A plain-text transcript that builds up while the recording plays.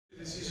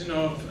Decision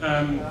of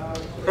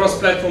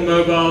cross-platform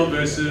mobile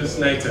versus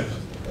native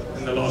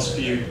in the last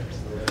few.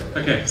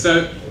 Okay,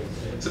 so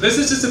this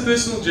is just a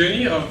personal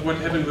journey of what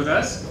happened with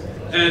us.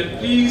 And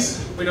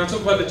please, when I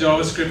talk about the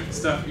JavaScript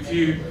stuff, if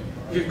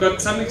you've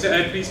got something to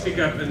add, please pick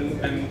up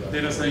and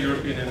let us know your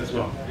opinion as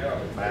well.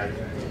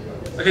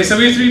 Okay, so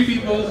we're three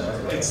people.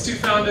 It's two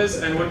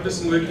founders and one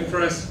person working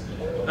for us.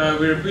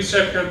 We're a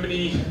bootstrap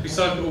company. We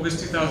started in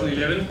August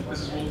 2011.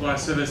 This is Worldwize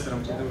service that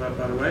I'm talking about,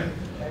 by the way.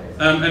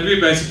 And we're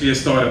basically a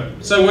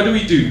startup. So what do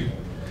we do?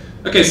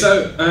 Okay,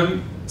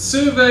 so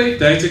survey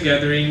data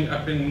gathering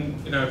up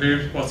in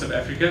various parts of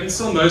Africa, and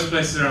still most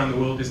places around the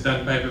world, is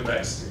done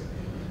paper-based.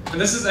 And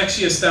this is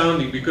actually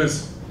astounding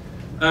because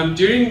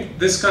during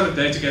this kind of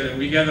data gathering,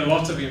 we gather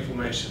lots of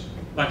information,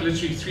 like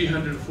literally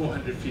 300 or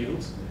 400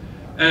 fields.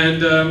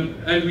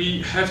 And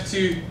we have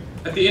to,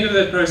 at the end of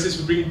that process,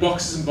 we bring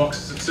boxes and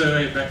boxes of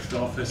survey back to the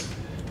office.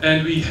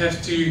 And we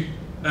have to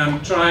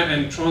try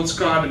and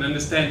transcribe and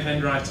understand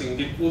handwriting and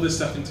get all this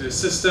stuff into a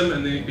system,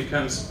 and then it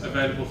becomes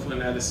available for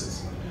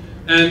analysis.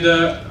 And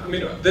I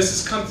mean,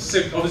 this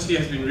concept obviously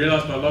has been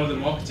realized by a lot of the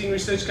marketing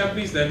research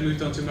companies. They've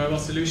moved on to mobile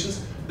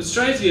solutions. But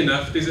strangely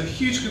enough, there's a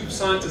huge group of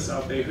scientists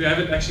out there who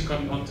haven't actually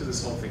gotten onto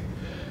this whole thing.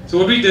 So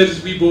what we did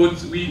is we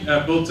built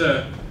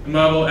a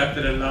mobile app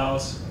that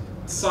allows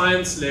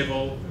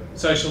science-level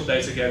social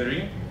data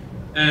gathering.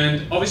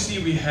 And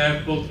obviously we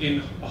have built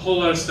in a whole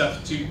lot of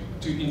stuff to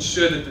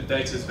ensure that the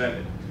data is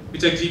valid. We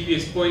take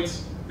GPS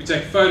points, we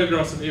take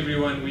photographs of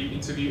everyone we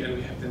interview, and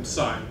we have them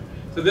sign.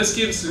 So this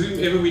gives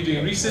whomever we're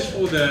doing research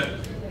for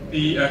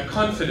the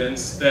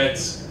confidence that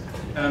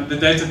the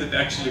data that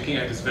they're actually looking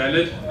at is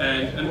valid,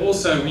 and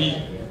also we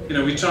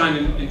try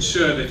and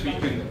ensure that we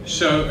can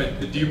show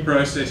a due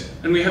process,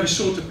 and we have a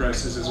shorter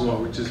process as well,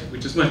 which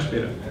is much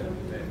better.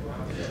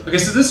 Okay,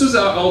 so this was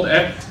our old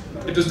app.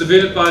 It was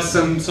developed by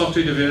some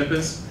software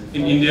developers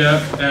in India,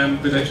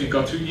 that we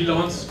got through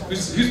Elance.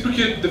 Who's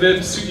procured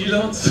developers through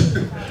Elance?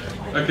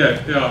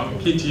 Okay, yeah, I'm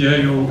keen to hear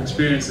your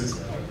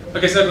experiences.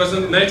 Okay, so it was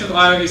a native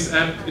iOS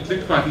app. It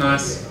looked quite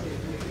nice,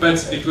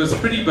 but it was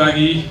pretty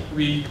buggy.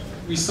 We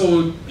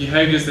saw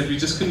behaviors that we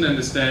just couldn't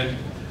understand,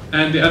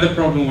 and the other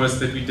problem was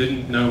that we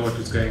didn't know what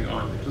was going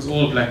on. It was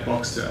all a black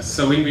box to us.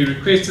 So when we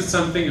requested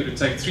something, it would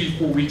take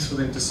 3-4 weeks for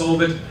them to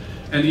solve it.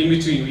 And in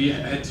between, we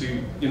had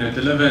to,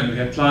 deliver, and we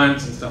had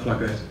clients and stuff like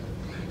that.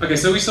 Okay,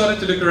 so we started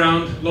to look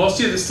around. Last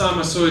year, this time,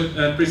 I saw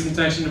a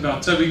presentation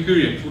about Toby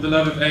Kurian, For the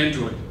Love of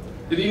Android.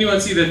 Did anyone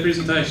see that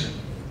presentation?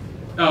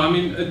 Oh, I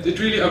mean, it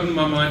really opened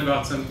my mind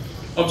about some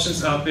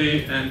options out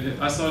there,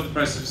 and I started the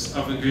process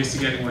of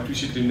investigating what we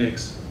should do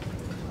next.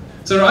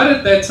 So right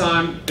at that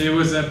time, there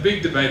was a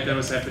big debate that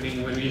was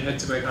happening when we had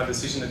to make our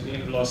decision at the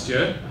end of last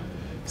year.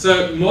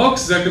 So Mark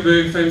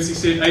Zuckerberg famously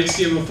said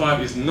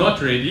HTML5 is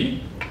not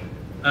ready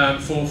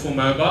for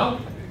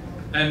mobile,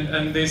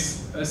 and there's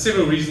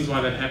several reasons why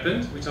that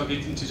happened, which I'll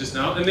get into just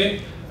now. And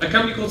then a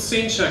company called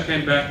Censure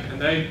came back, and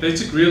they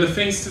took real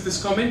offense to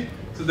this comment.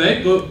 So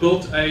they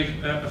built a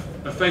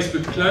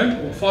Facebook clone,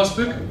 or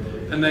Fastbook,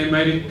 and they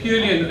made it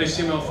purely in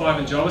HTML5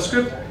 and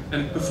JavaScript,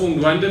 and it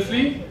performed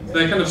wonderfully. So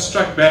they kind of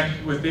struck back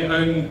with their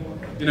own,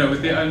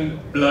 with their own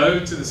blow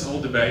to this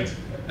whole debate.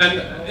 And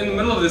in the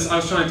middle of this, I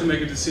was trying to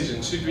make a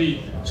decision. Should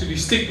we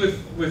stick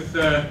with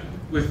our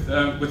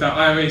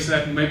iOS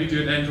app and maybe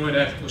do an Android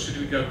app, or should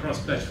we go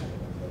cross-platform?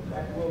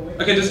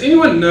 Okay, does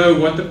anyone know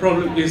what the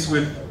problem is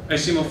with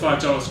HTML5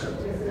 JavaScript?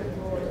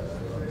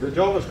 The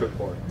JavaScript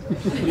part.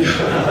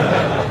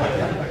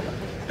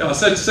 Yeah,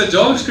 so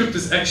JavaScript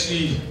is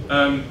actually,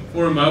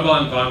 for a mobile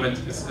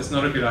environment, it's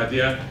not a good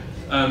idea.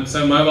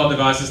 So mobile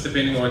devices,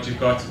 depending on what you've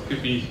got,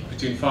 could be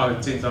between 5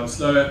 and 10 times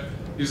slower.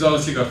 You've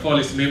obviously got far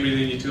less memory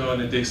than you do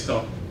on a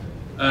desktop.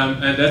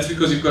 And that's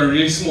because you've got a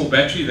really small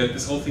battery that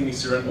this whole thing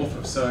needs to run off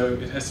of, so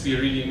it has to be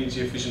a really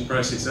energy efficient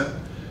processor.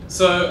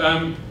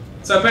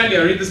 So apparently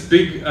I read this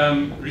big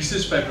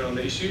research paper on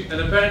the issue,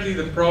 and apparently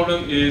the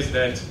problem is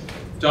that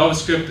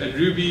JavaScript and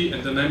Ruby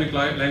and dynamic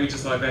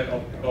languages like that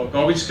are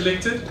garbage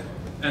collected,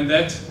 and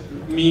that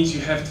means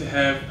you have to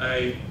have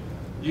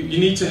you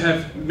need to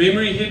have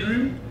memory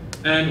headroom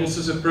and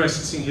also some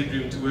processing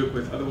headroom to work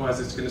with, otherwise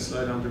it's going to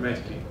slow down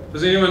dramatically.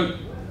 Does anyone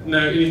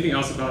know anything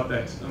else about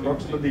that?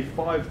 Approximately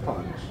 5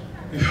 times.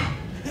 Yeah.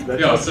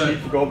 That's what you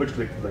need for garbage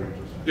collected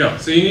languages. Yeah,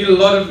 so you need a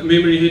lot of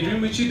memory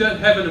headroom, which you don't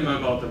have in a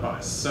mobile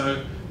device.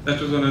 So that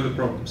was one of the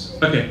problems.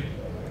 Okay.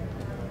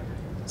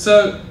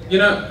 So,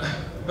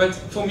 but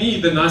for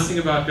me, the nice thing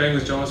about going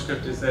with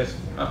JavaScript is that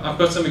I've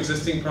got some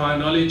existing prior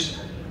knowledge,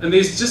 and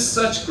there's just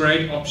such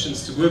great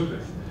options to work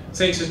with.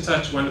 Sensor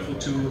Touch, wonderful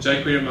tool,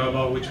 jQuery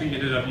Mobile, which we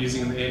ended up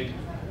using in the end,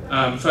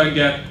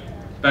 PhoneGap,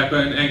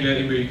 Backbone, Angular,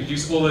 Ember, you could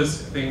use all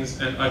those things,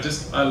 and I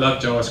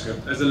love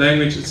JavaScript. As a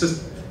language, it's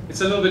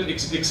a little bit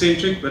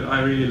eccentric, but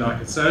I really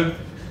like it. So,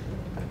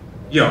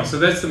 yeah, so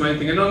that's the main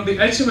thing. And on the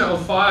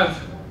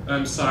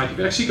HTML5 side,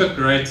 you've actually got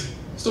great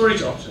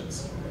storage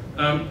options.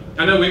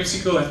 I know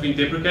WebSQL has been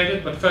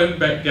deprecated, but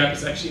PhoneGap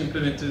has actually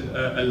implemented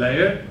a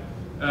layer,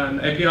 an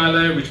API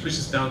layer, which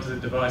pushes down to the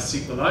device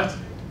SQLite,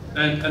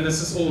 and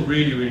this is all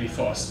really, really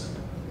fast.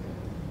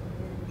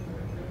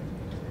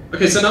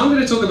 Okay, so now I'm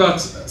going to talk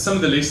about some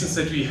of the lessons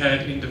that we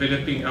had in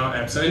developing our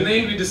app. So in the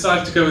end, we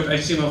decided to go with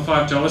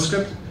HTML5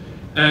 JavaScript,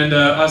 and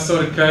I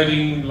started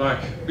coding,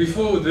 like,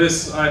 before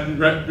this, I'd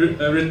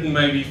written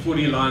maybe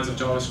 40 lines of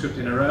JavaScript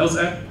in a Rails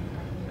app,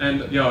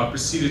 and yeah, I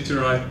proceeded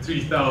to write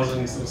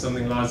 3,000 or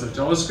something lines of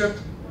JavaScript.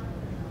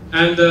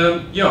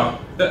 And yeah,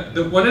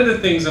 one of the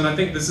things, and I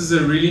think this is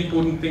a really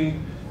important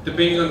thing,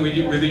 depending on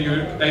whether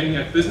you're aiming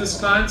at business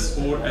clients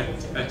or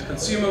at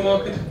consumer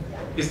market,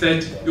 is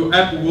that your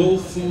app will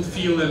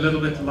feel a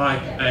little bit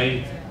like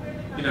a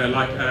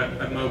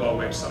mobile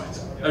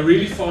website. A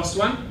really fast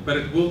one, but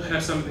it will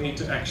have some of the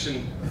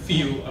interaction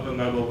feel of a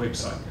mobile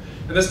website.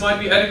 And this might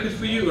be adequate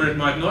for you, or it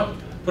might not.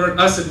 For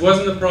us, it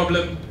wasn't a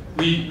problem.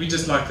 We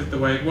just liked it the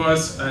way it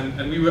was,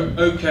 and we were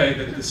okay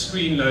that the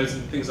screen loads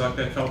and things like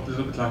that felt a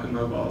little bit like a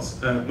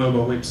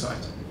mobile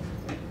website.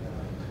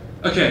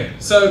 Okay,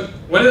 so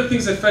one of the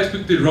things that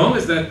Facebook did wrong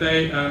is that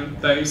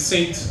they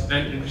sent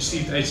and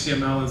received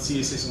HTML and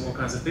CSS and all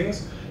kinds of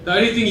things. The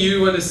only thing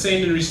you want to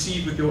send and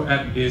receive with your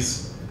app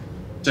is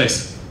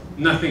JSON,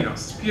 nothing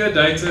else. It's pure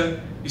data.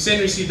 You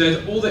send and receive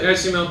data. All the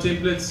HTML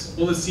templates,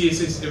 all the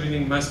CSS,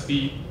 everything must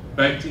be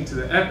baked into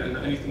the app, and the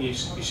only thing you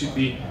should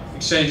be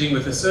exchanging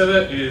with the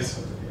server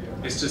is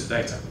just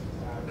data.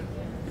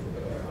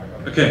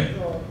 Okay,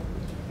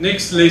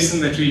 next lesson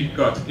that we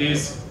got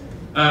is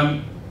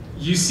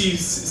you see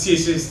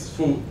CSS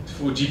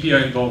for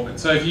GPO involvement.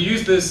 So if you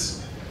use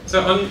this, so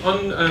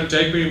on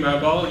jQuery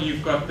Mobile,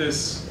 you've got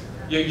this,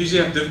 you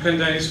usually have div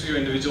containers for your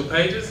individual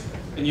pages,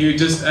 and you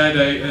just add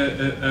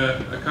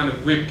a kind of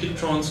WebKit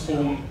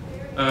transform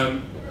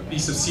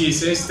piece of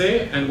CSS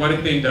there, and what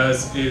it then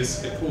does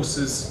is it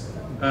forces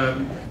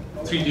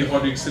 3D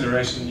hardware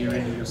acceleration in your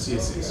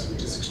CSS,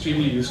 which is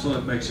extremely useful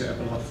and makes your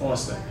app a lot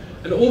faster.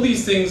 And all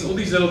these things, all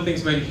these little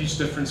things made a huge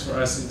difference for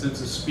us in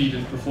terms of speed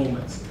and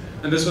performance.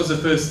 And this was the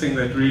first thing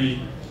that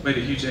really made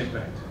a huge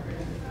impact.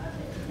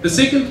 The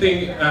second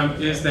thing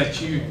is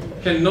that you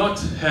cannot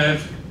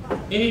have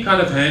any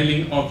kind of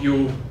handling of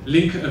your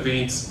link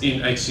events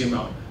in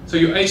HTML. So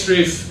your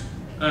href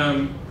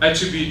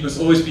attribute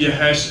must always be a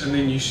hash, and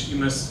then you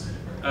must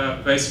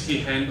basically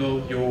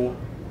handle your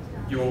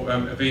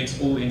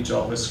events all in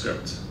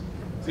JavaScript.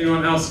 Has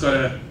anyone else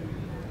got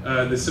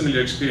the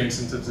similar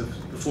experience in terms of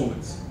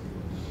performance?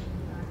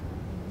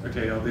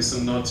 Okay, there's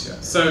some nods here.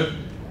 So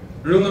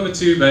rule number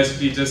 2,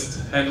 basically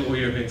just handle all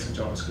your events in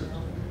JavaScript.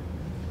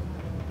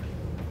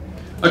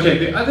 Okay,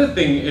 the other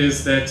thing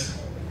is that,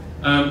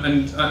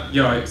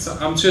 so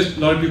I'm sure a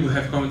lot of people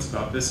have comments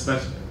about this,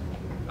 but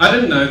I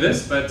didn't know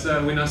this, but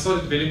when I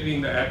started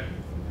developing the app,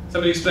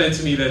 somebody explained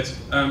to me that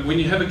when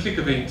you have a click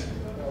event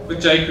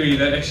with jQuery,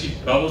 that actually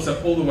bubbles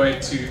up all the way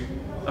to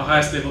the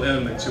highest level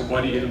elements, your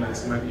body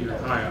elements, and maybe even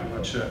higher, I'm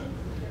not sure.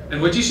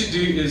 And what you should do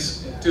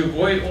is, to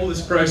avoid all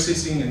this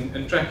processing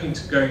and tracking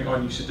going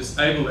on, you should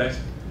disable that,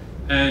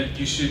 and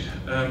you should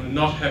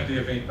not have the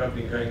event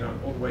bubbling going on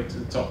all the way to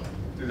the top,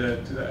 to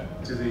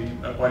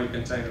the body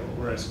container,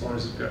 or as far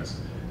as it goes.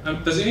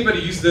 Does anybody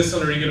use this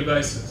on a regular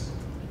basis?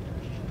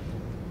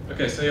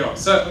 Okay, so yeah.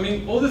 So I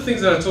mean, all the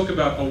things that I talk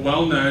about are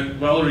well known,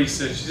 well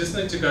researched. You just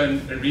need to go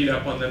and read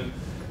up on them.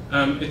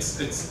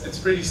 It's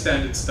pretty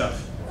standard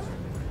stuff.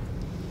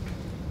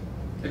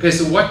 Okay,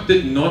 so what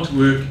did not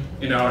work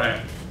in our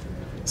app?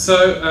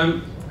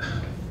 So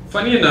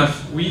funny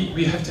enough,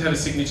 we have to have a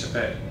signature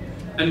pad.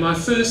 And my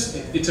first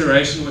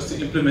iteration was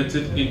to implement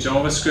it in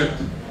JavaScript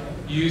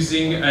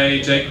using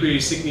a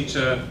jQuery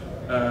signature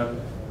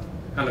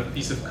kind of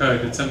piece of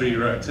code that somebody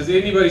wrote. Has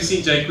anybody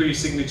seen jQuery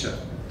signature?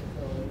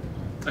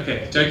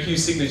 Okay, jQuery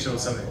signature or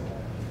something.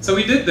 So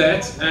we did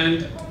that,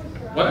 and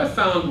what I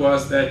found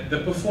was that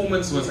the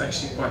performance was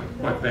actually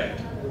quite bad.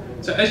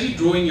 So as you're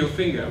drawing your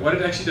finger, what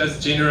it actually does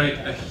is generate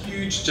a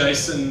huge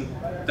JSON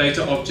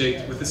data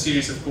object with a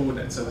series of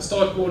coordinates. So the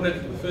start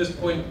coordinate for the first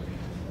point,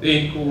 the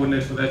end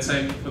coordinate for that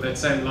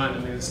same line,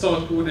 and then the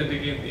start coordinate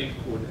again, the end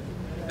coordinate.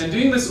 And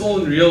doing this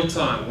all in real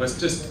time was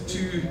just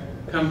too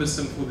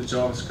cumbersome for the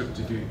JavaScript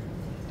to do.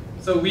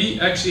 So we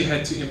actually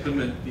had to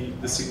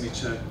implement the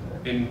signature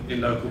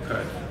in local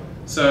code.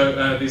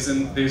 So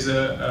there's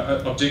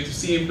a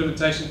Objective-C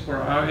implementation for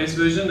our iOS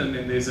version, and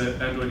then there's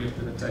an Android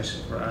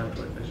implementation for our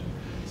Android version.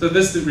 So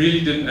this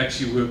really didn't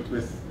actually work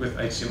with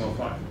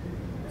HTML5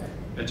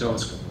 and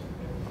JavaScript.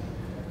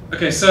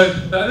 Okay, so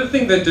the other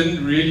thing that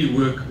didn't really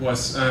work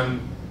was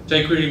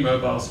jQuery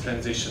Mobile's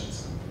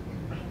transitions.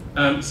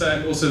 And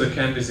also the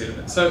canvas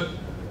element. So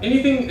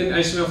anything in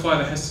HTML5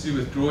 that has to do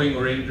with drawing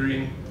or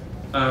rendering,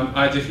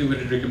 I definitely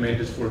would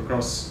recommend it for a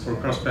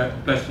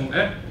cross-platform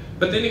app.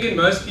 But then again,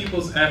 most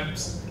people's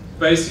apps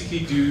basically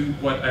do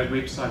what a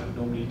website would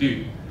normally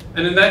do.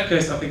 And in that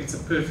case, I think it's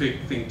a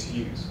perfect thing to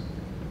use.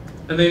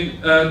 And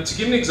then to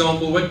give an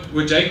example, what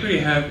jQuery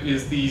have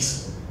is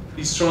these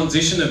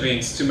transition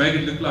events to make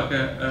it look like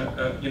like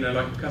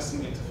a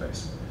custom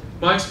interface.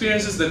 My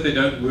experience is that they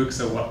don't work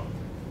so well.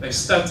 They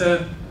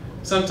stutter,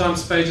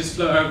 sometimes pages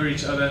flow over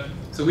each other,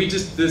 so we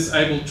just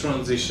disable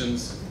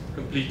transitions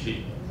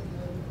completely.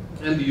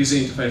 And the user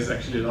interface is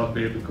actually a lot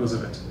better because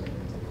of it.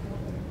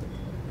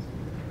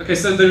 Okay,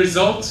 so the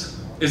result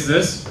is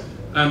this.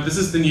 This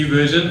is the new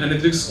version, and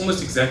it looks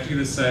almost exactly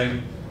the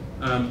same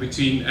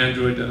between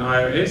Android and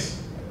iOS.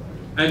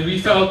 And we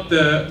found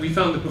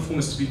the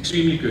performance to be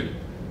extremely good.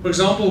 For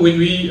example, when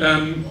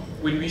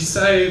we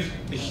save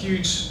a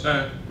huge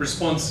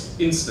response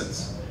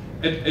instance,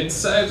 it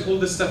saves all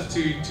the stuff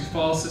to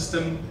file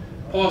system,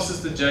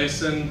 passes the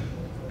JSON,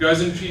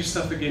 goes and retrieves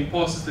stuff again,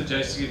 passes the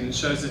JSON again, and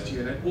shows it to you.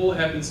 And it all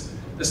happens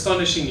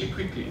astonishingly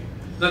quickly.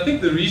 And I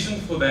think the reason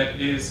for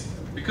that is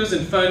because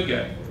in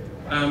PhoneGap,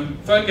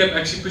 PhoneGap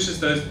actually pushes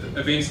those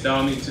events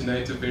down into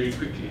native very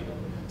quickly.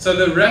 So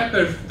the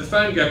wrapper, the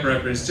PhoneGap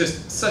wrapper, is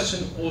just such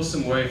an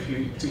awesome way for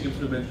you to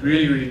implement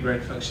really, really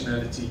great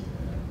functionality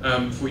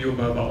for your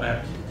mobile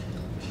app.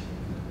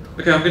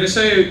 Okay, I'm going to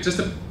show you just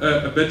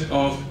a bit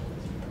of.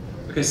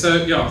 Okay,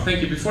 so yeah,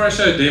 thank you. Before I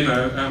show a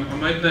demo, I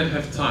might not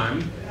have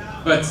time,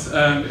 but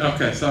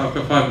okay, so I've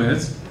got 5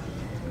 minutes.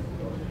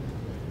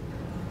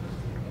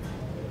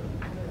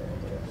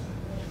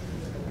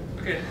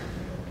 Okay.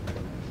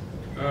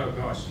 Oh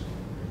gosh.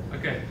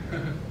 Okay.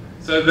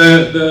 So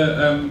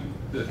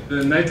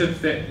the native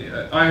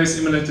iOS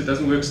emulator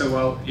doesn't work so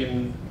well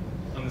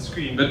on the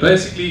screen, but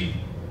basically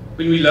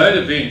when we load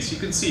events, you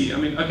can see, I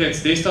mean, okay,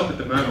 it's desktop at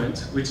the moment,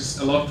 which is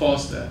a lot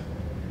faster,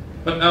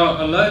 but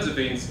our loads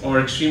events are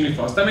extremely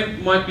fast. I mean,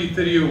 it might be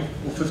 30 or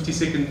 50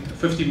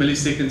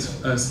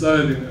 milliseconds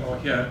slower than they are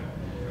here,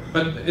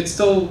 but it's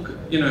still,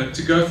 you know,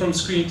 to go from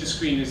screen to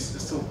screen is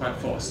still quite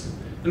fast.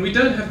 And we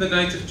don't have the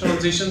native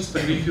transitions,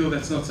 but we feel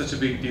that's not such a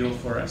big deal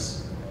for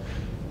us.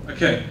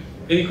 Okay,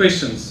 any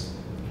questions?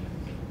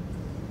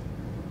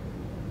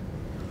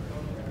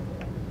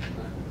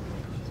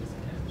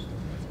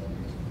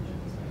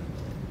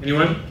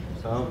 Anyone?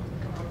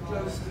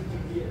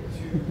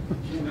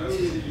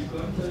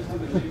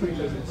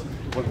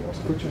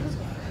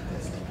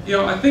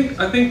 Yeah, I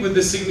think with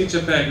the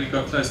signature tag we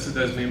got close to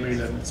those memory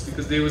limits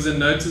because there was a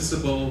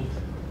noticeable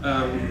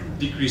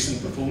decrease in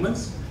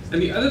performance.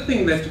 And the other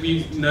thing that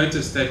we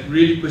noticed that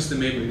really pushed the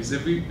memory is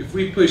if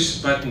we push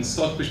buttons,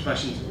 start push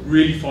buttons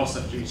really fast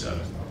after each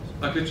other,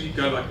 like literally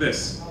go like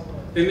this,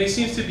 then there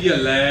seems to be a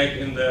lag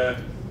in the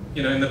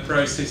in the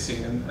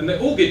processing, and they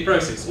all get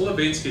processed, all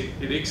events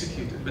get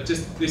executed, but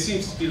just there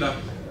seems to be like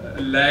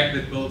a lag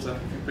that builds up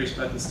if you press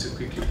buttons too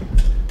quickly.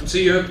 And so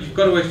you've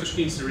got to wait for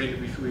screens to render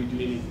before you do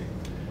anything.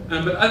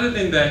 But other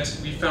than that,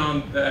 we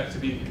found the app to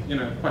be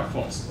quite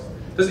fast.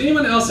 Does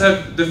anyone else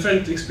have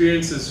different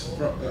experiences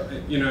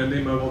in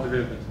their mobile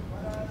development?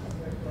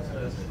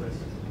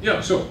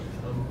 Yeah, sure.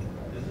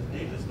 Is the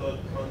data stored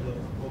on the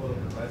mobile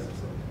devices?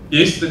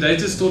 Yes, the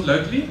data is stored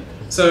locally.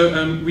 So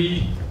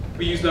we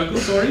use local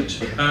storage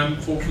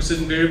for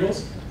certain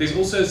variables. There's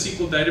also a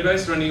SQL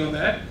database running on the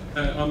app,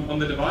 on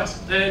the device,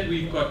 and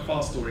we've got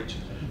file storage.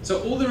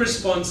 So all the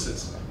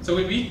responses. So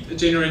when we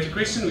generate a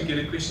question, we get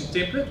a question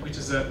template, which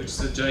is a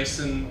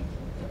JSON,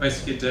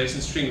 basically a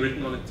JSON string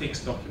written on a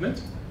text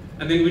document.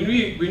 And then when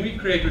we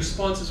create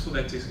responses for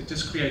that text, it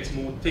just creates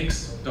more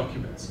text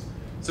documents.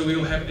 So we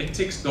will have a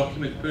text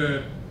document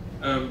per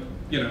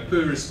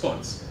per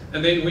response.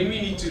 And then when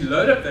we need to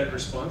load up that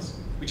response,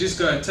 we just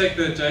go and take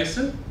the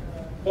JSON,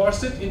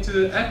 parse it into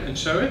the app and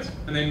show it,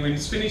 and then when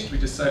it's finished, we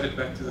just save it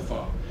back to the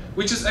file.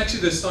 Which is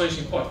actually the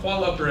astonishing part.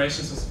 File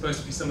operations are supposed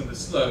to be some of the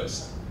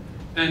slowest,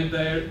 and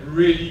they're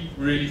really,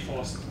 really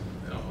fast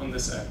on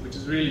this app, which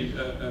is really,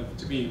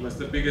 to me, was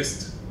the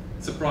biggest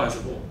surprise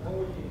of all. How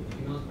would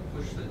you not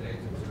push the data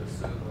to a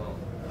server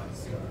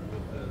sync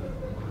with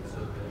the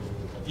server?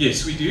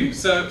 Yes, we do.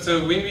 So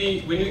when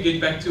we get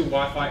back to a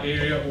Wi-Fi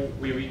area or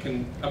where we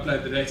can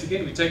upload the data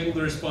again, we take all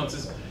the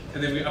responses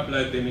and then we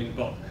upload them in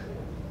bulk.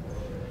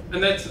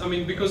 And that's, I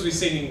mean, because we're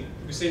sending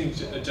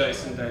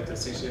JSON data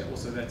essentially,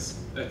 also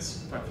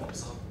that's quite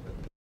fast.